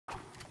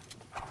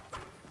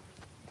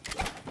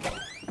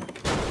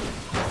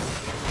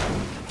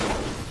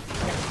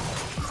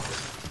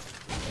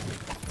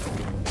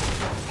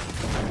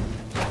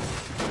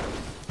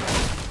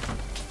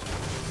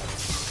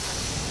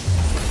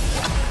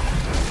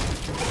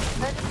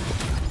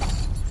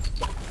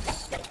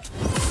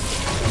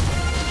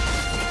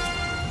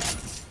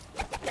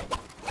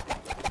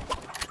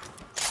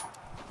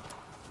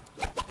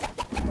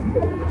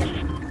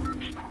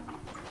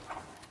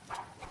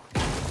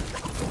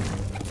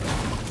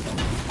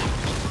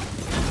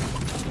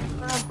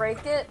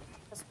break it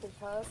just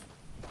because.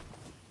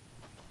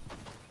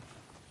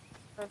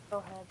 Or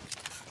go ahead.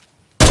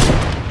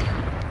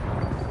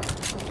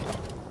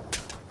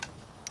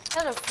 Is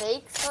that a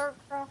fake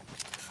StarCraft?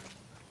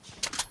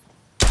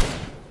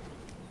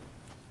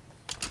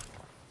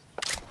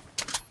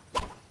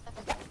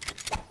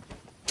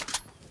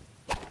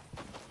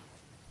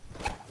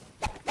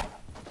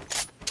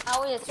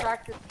 How we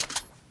attracted.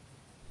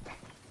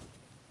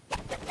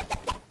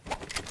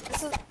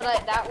 This is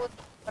what that was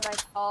what I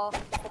call.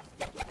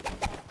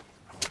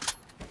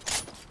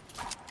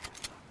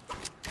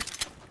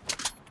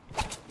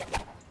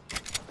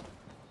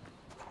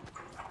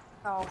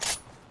 No.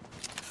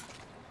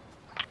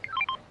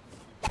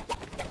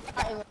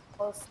 Not even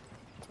close.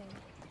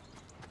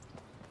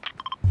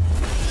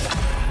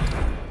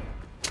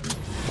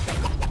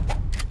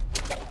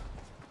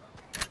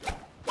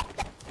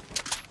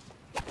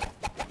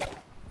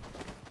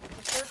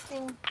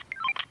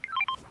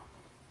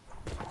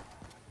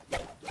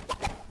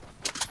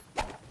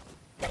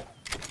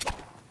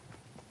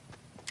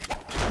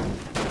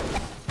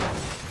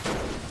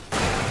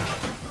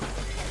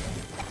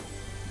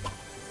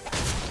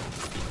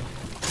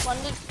 When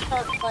did you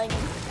start playing?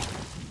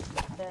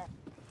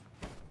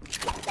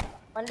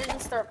 When did you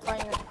start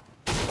playing?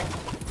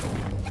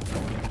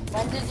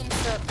 When did you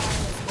start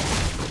playing this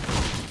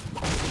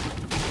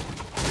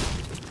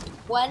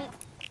game?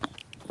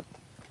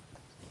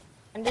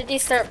 When did you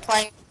start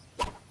playing?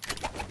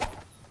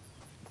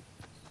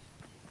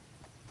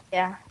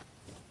 Yeah.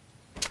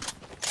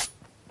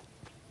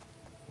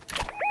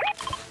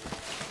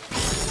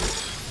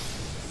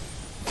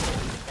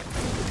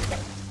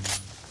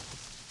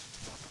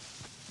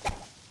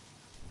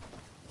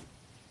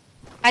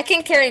 I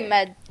can carry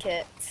med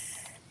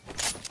kits.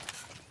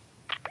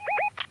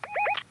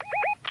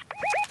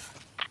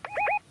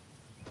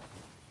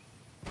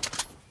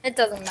 It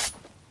doesn't matter.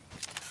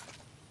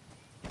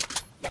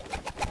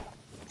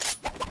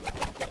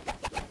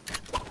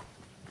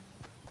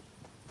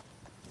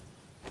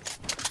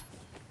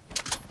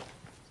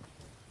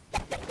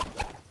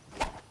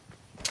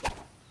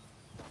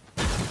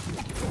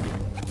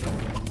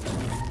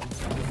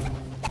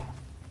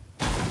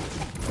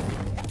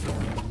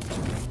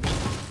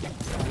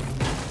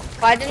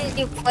 Why didn't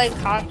you play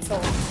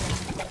console?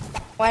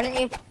 Why didn't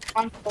you play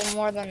console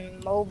more than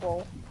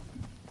mobile?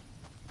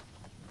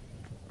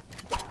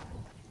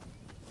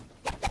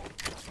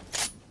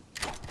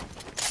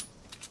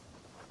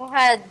 Who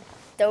had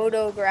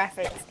Dodo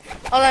graphics?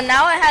 Although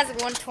now it has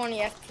 120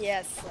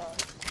 FPS, so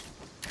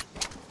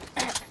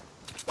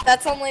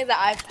that's only the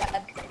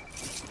iPad.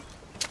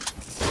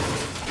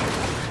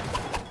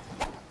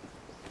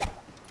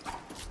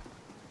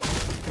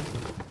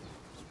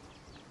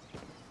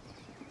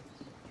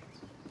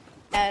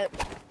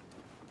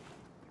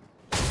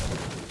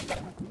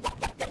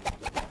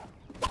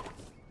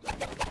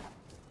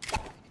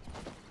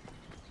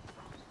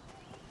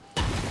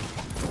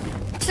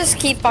 Just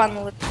keep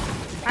on looking.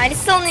 I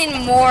still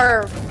need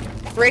more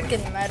brick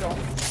and metal.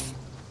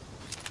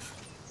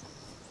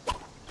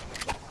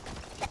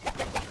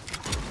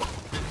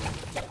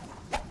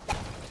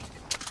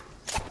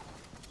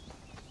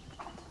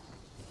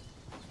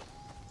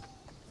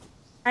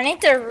 I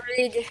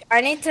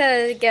need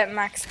to get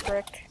max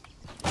brick.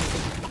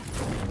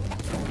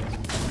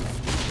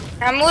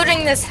 I'm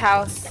looting this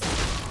house.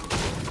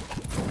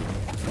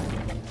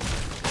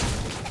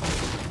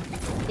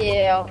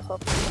 Yeah, I'll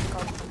help.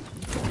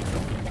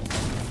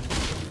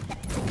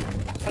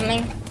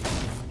 Coming.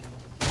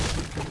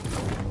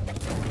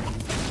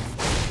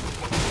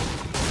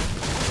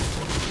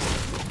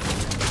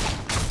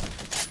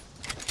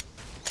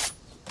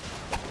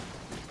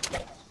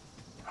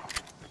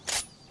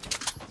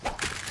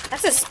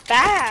 That's a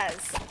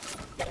spaz.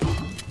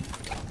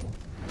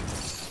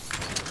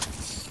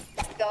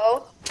 Let's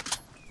go.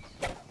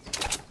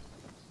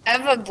 I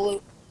have a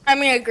blue. I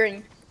mean a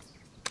green.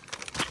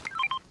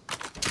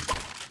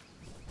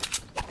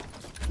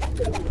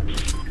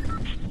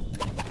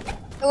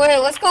 Wait,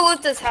 let's go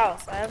loot this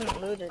house. I haven't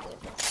looted it.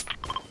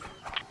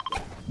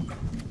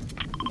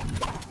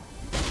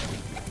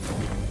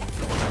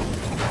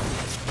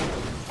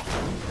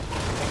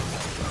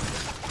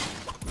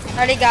 I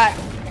already got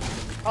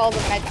all the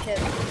med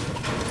kits.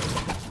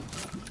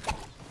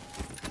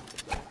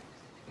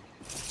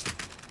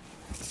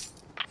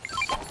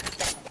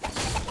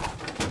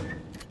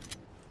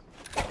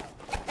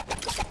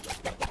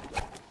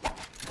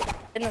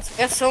 Goodness,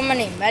 we have so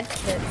many med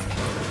kits.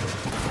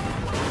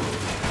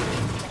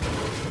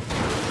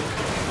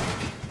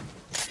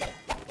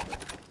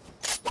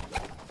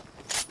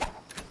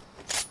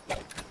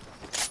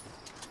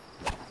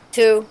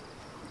 Two.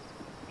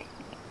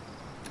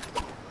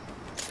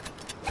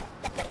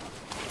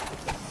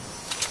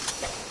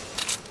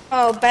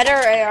 Oh, better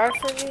AR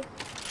for you?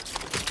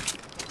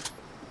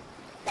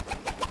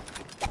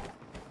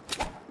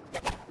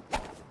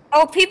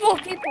 Oh, people.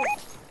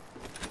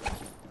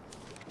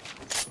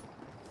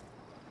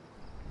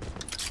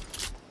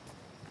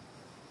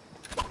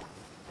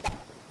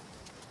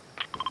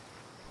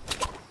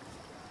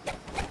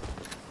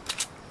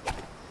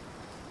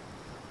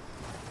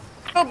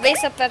 Go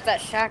base up at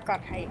that shack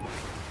on height.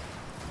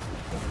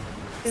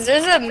 Cause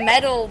there's a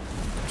metal,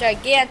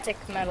 gigantic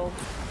metal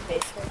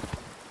base here.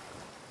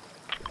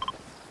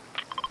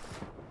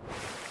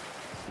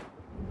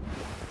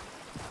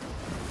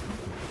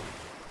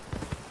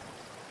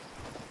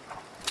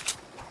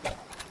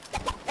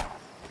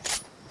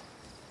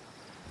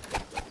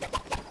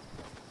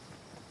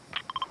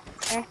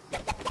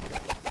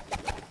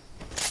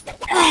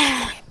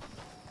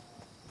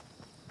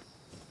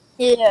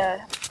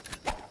 Yeah.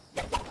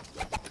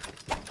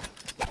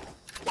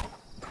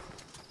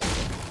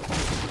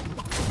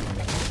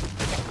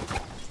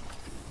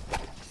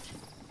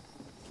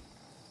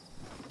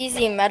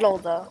 Easy metal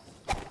though.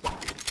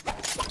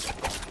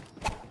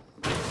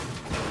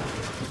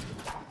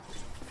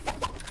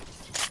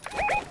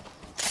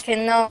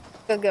 Okay, no,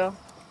 go.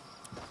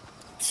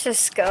 Let's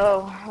just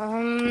go.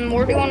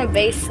 Where do you want to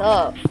base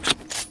up?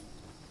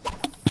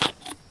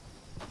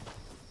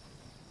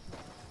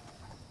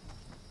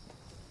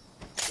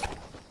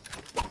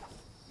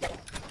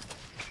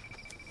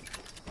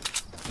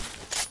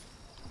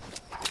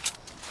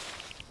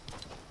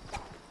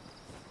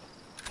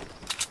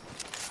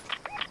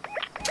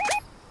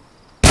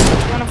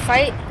 You wanna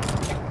fight?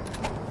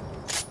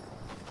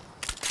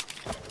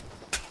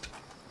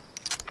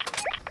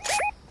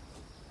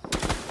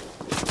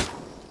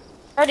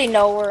 I already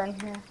know we're in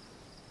here.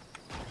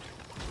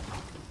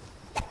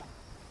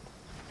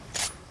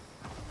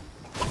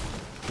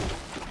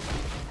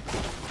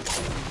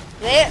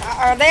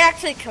 Are they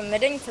actually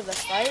committing to the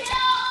fight?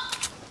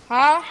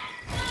 Huh?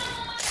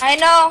 I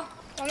know.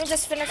 Let me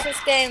just finish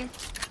this game.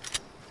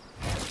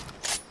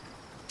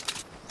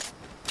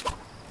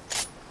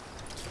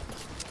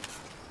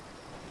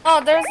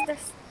 Oh, there's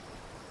this.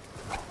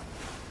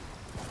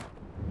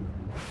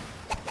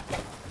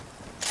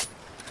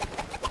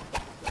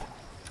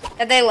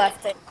 Yeah, they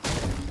left it.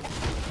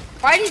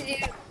 Why did you?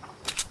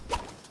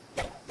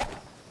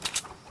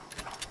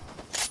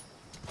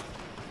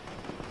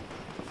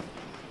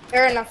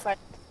 Fair enough. Do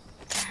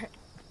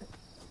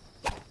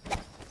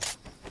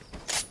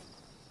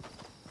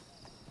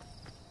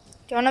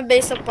you want to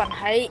base up on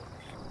height?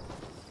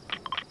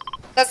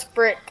 That's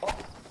brick.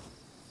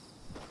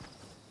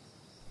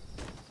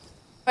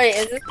 Wait,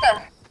 is this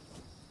the?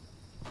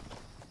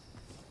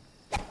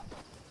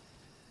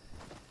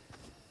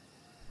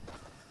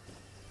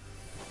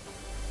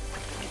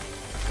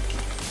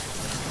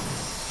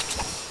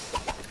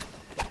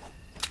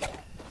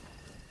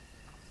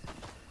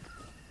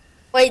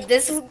 Wait,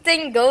 this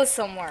thing goes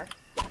somewhere.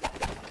 I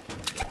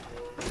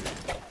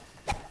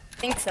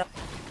think so.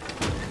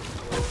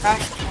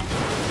 Trash can.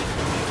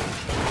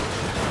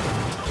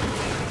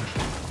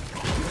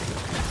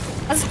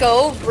 Let's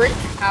go, brick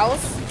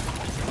house.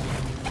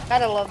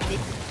 Gotta love these.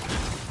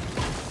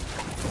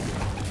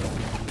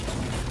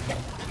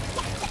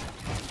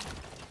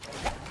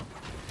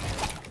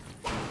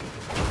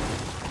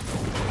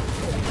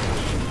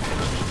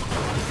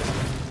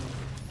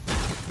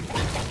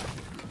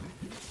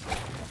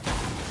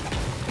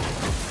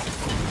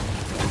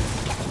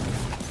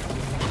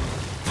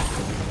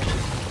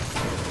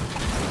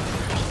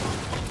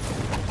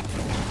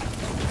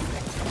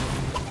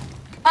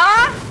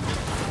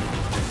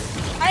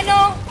 I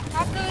know.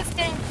 After this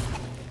game.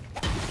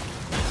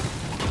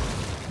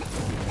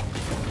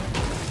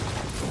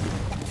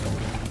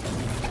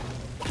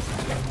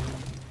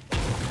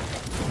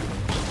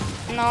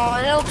 No,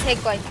 it'll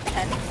take like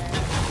 10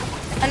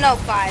 minutes. I know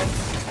 5.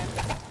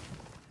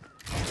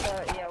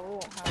 So yeah, we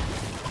won't have.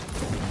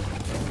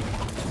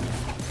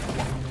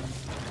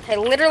 Okay,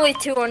 literally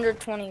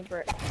 220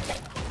 bricks.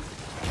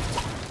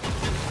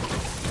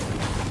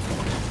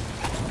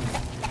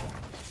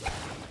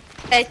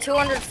 Okay,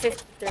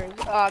 253.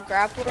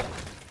 Grappler.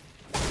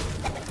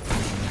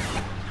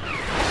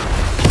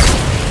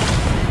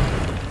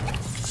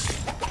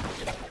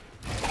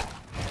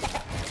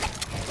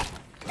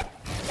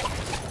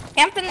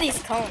 Camp in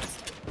these cones.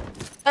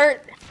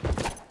 Third.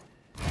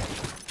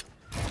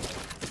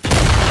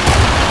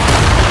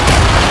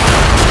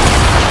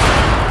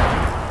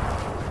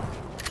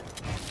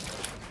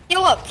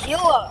 Heal up, heal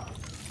up.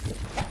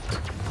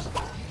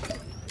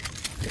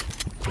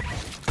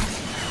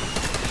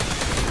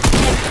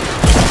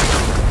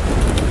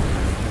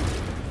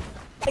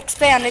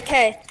 Expand,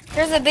 okay.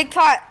 There's a big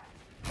pot.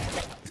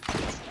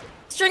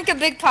 Let's drink a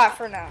big pot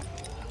for now.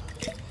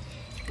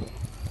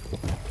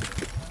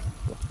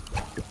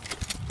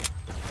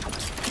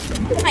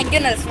 Oh my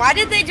goodness, why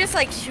did they just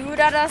like shoot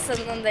at us and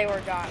then they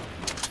were gone?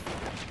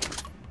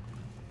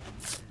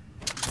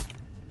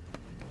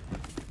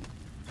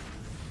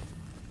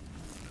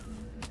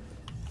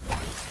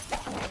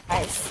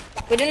 Nice.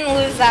 We didn't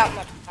lose that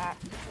much back.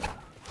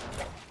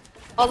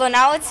 Although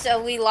now it's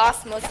we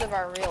lost most of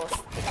our real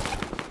estate.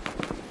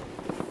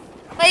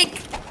 Like,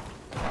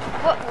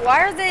 what?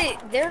 Why are they?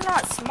 They're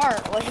not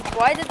smart. Like,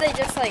 why did they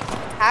just like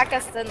hack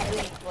us then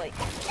leave? Like,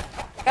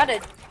 gotta.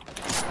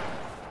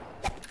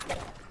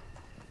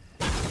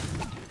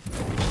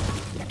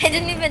 They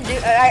didn't even do.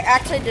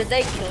 Actually, did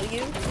they kill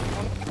you?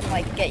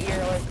 Like, get your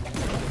like.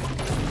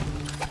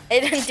 They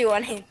didn't do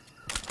anything.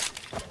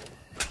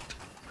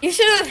 You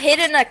should have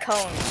hidden a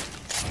cone.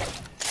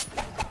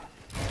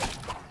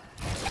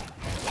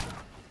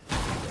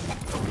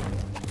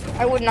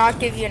 I would not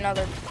give you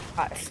another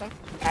pot.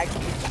 I give you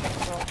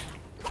another.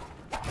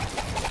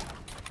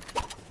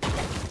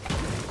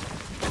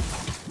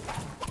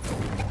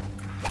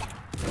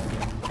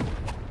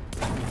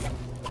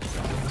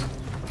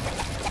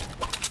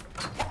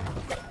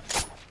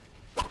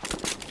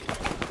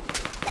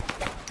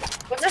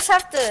 We'll just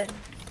have to.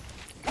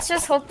 Let's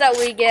just hope that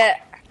we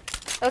get.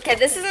 Okay,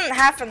 this isn't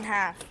half and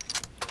half.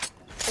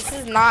 This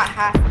is not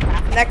half and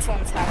half. Next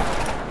one's half.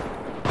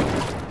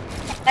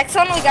 Next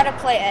one we gotta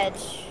play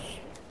edge.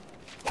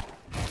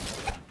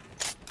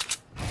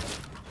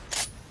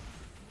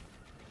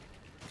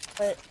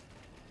 But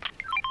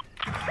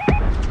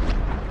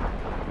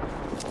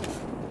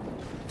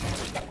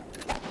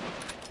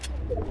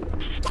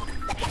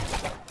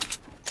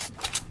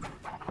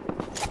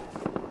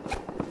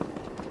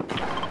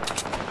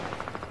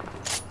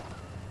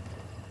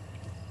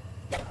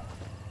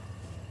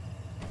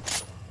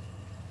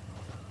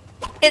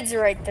kids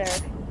right there.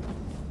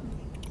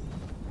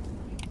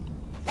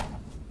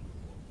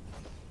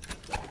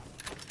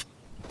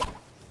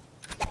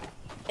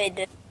 They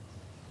did.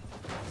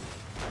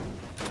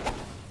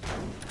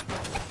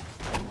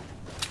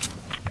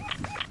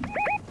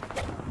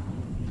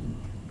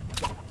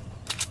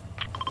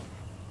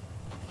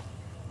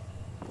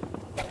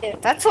 Yeah,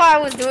 that's what I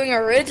was doing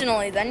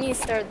originally. Then you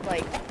start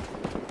like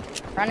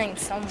running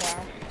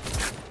somewhere.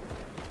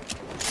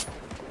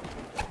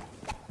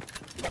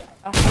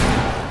 Oh.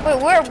 Wait,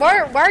 where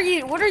are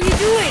you? What are you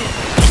doing?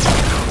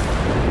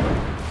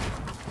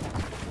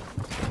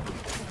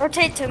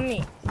 Rotate to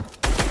me.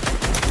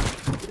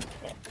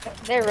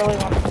 They really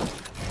want to.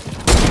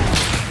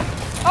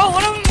 Oh,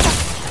 one of them.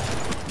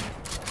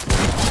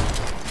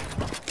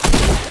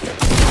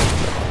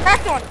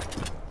 Cracked one.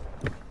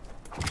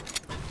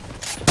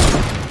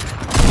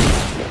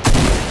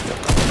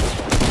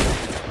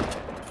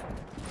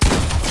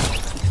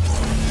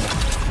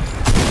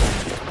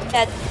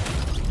 Dead.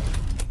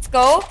 Let's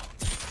go.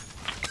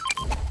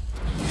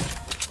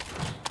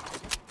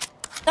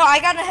 No, I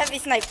got a heavy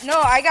snipe.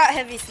 No, I got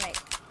heavy snipe.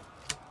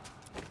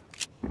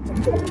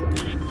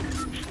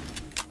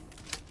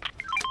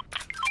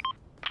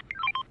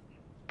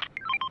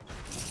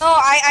 No,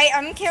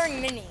 I'm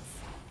carrying minis.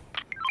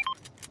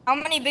 How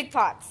many big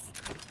pots?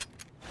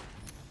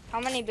 How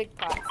many big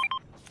pots?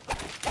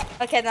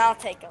 Okay, then I'll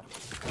take them.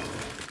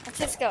 Let's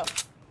just go.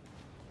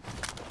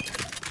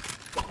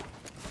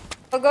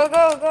 Go, go,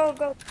 go,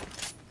 go.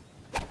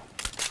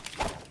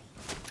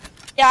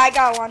 Yeah, I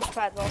got a launch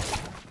pad though.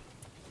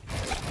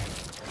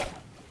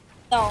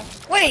 No.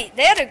 Wait,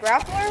 they had a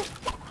grappler?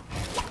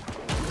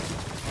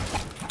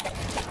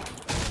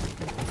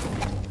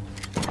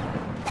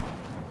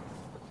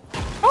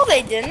 No,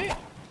 they didn't.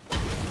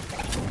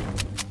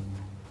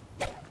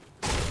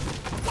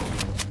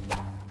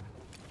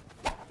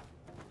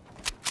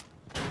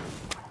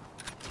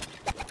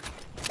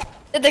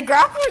 Did the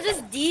grappler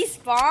just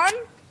despawn?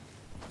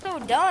 So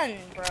done,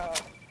 bro.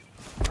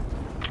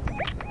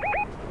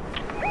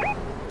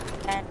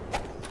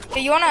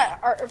 Hey, you want a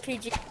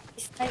RPG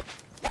snipe?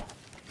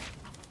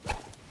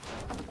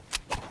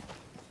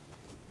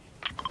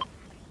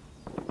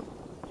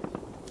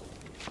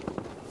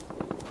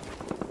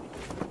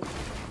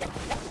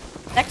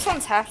 Next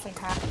one's half and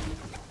half.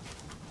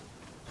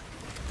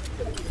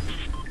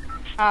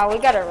 We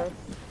got a roof.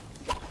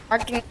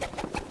 Marking.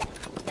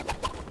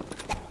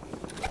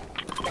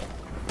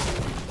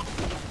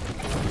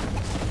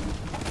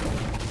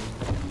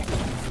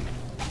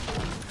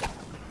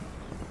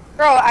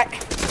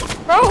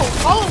 Bro,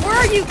 follow, where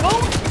are you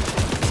going?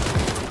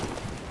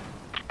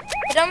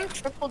 Hit him,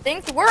 triple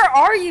dink. Where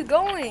are you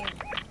going?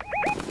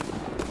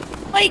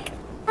 Like,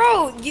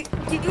 bro, you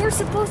were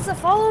supposed to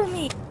follow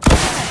me.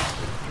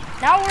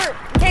 Now we're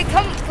okay.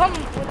 Come.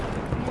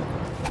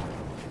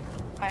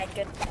 My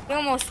goodness, you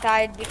almost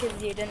died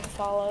because you didn't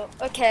follow.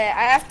 Okay,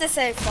 I have to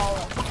say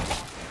follow.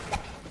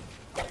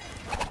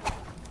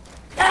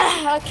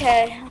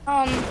 Okay.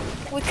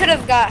 We could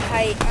have got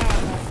height. I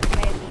don't know.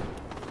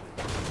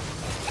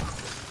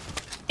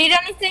 Maybe. Need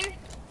anything?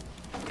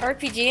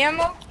 RPG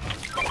ammo?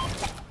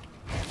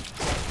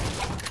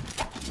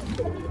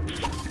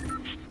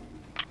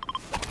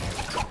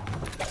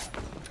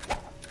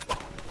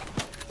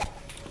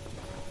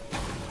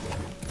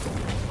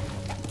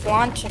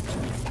 Launch it.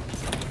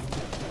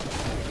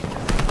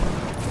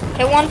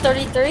 Hit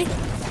 133.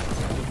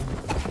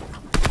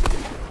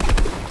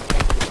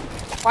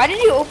 Why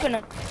did you open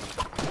it?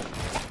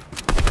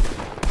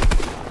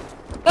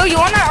 Yo, you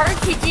want an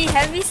RPG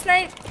heavy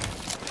snipe?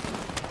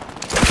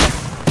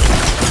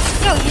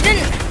 Yo, you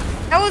didn't.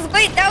 That was the.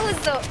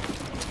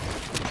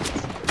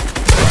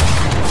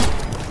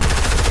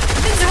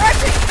 It's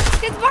rushing.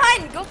 It's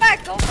behind. Go back.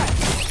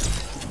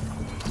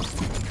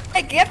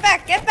 Hey, get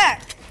back.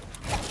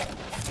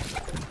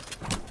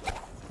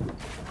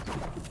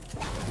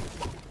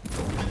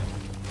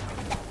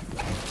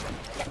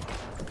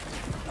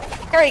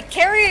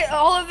 Carry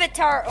all of it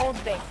to our old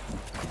base.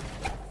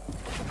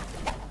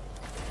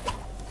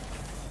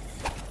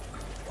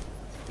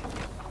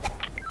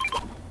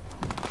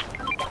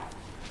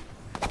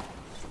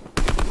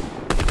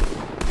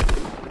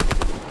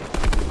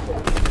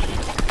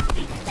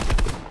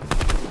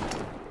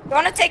 You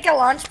want to take a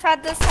launch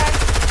pad this time?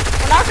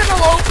 We're not gonna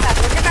low pad.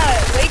 We're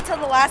gonna wait till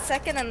the last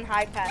second and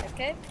high pad,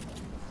 okay?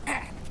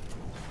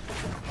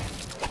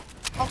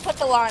 I'll put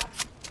the launch.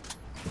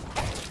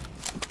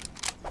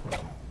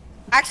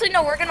 Actually,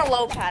 no, we're gonna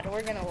low pad.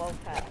 We're gonna low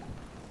pad.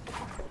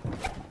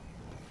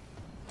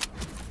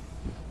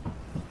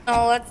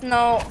 No, let's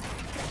no.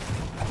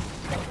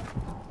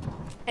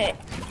 Hey.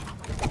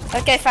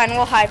 Okay, fine.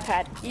 We'll high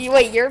pad.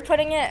 Wait, you're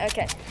putting it?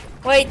 Okay.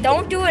 Wait,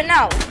 don't do it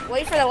now.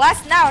 Wait for the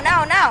last. Now.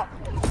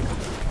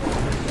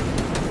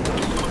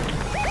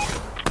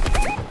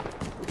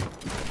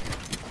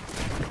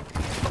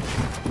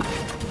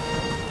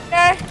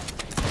 Okay.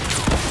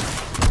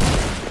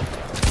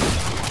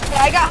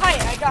 Yeah, I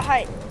got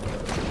height.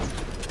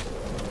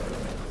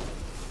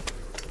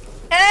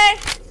 Hey.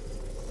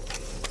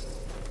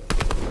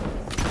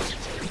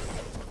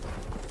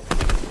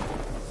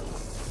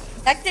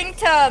 Connecting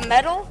to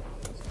metal.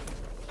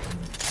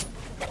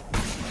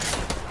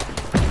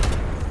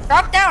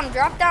 Drop down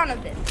a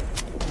bit.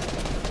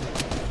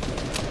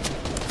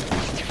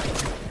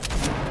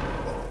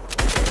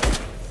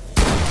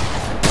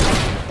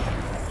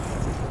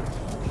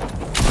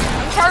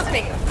 I'm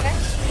tarping, okay?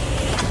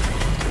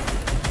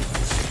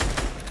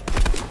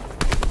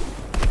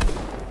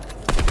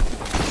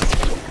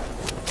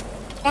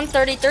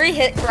 $133,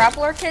 hit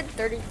grappler kid,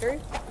 33.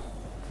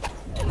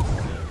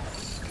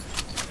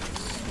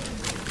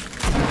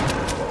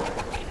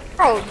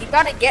 Bro, you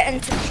gotta get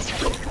into.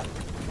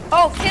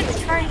 Oh, kid's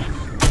trying.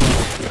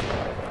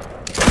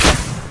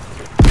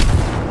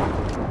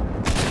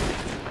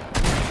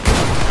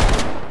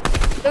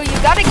 Yo, you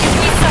gotta give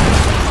me some.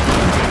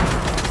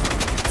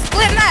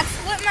 Split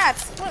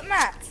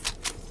mats.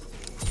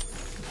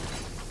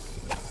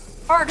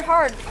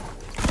 Hard.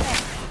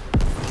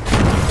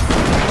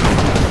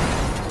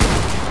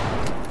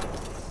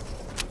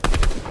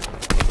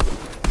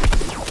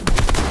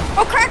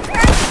 Oh, crack!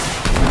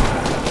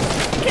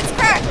 Kid's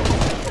cracked!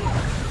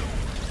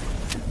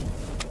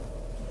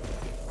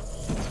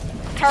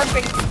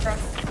 Tarping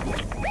stuff.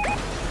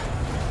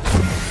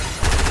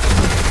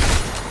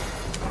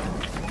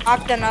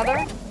 Knocked another.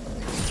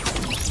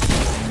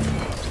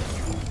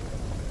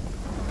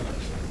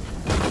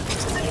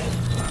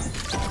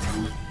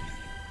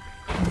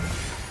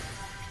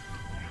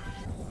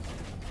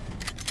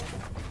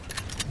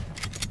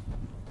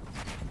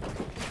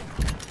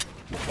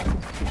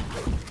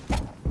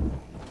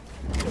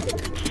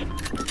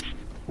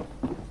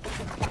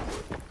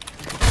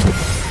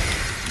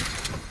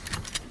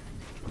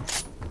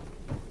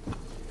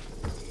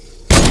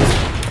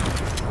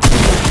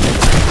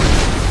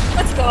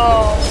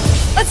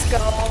 Let's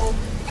go.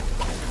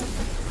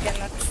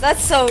 Goodness,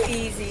 that's so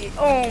easy.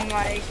 Oh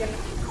my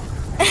goodness.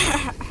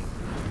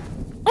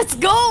 Let's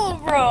go,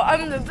 bro.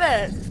 I'm the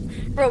best.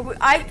 Bro,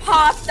 I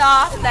popped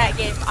off that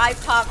game. I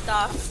popped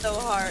off so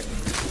hard.